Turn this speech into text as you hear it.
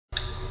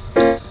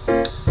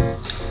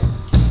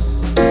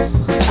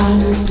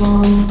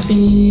wanna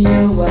be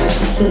a white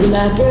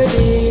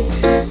celebrity,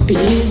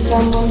 be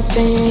someone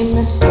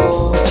famous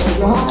for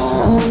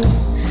once.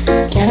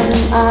 Get an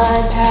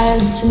iPad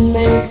to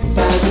make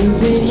Bible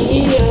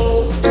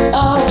videos.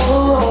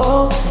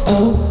 Oh,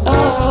 oh,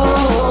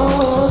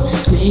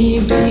 oh.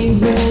 Maybe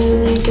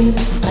really good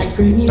like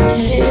Brittany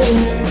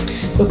Taylor,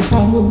 but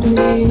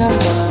probably not,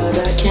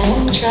 but I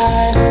can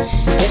try.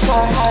 If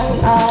I had an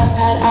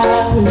iPad,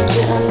 I would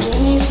sit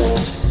underneath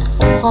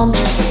a palm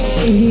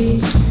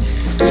tree.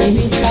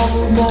 Maybe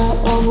travel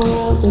the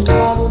world, but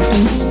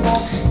probably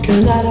not,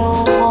 cause I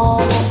don't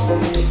wanna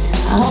break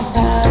an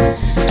iPad.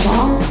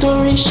 Long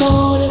story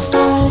short, if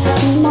I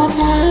had an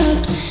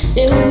iPad,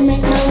 it would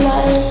make my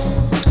life,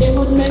 it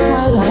would make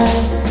my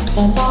life.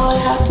 That's all I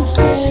have to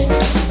say.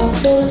 I'll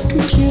fill this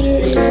computer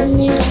isn't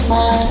even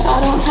mine.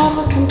 I don't have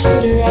a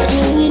computer, I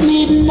really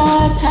need an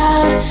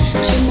iPad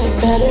to make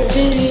better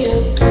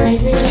videos.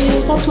 Make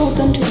videos, upload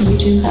them to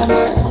YouTube, have my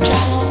own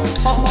channel,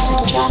 have my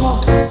own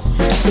channel.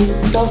 This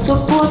is also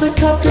for the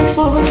cupcakes,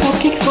 for the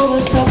cupcakes, for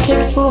the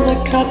cupcakes, for the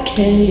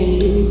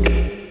cupcake.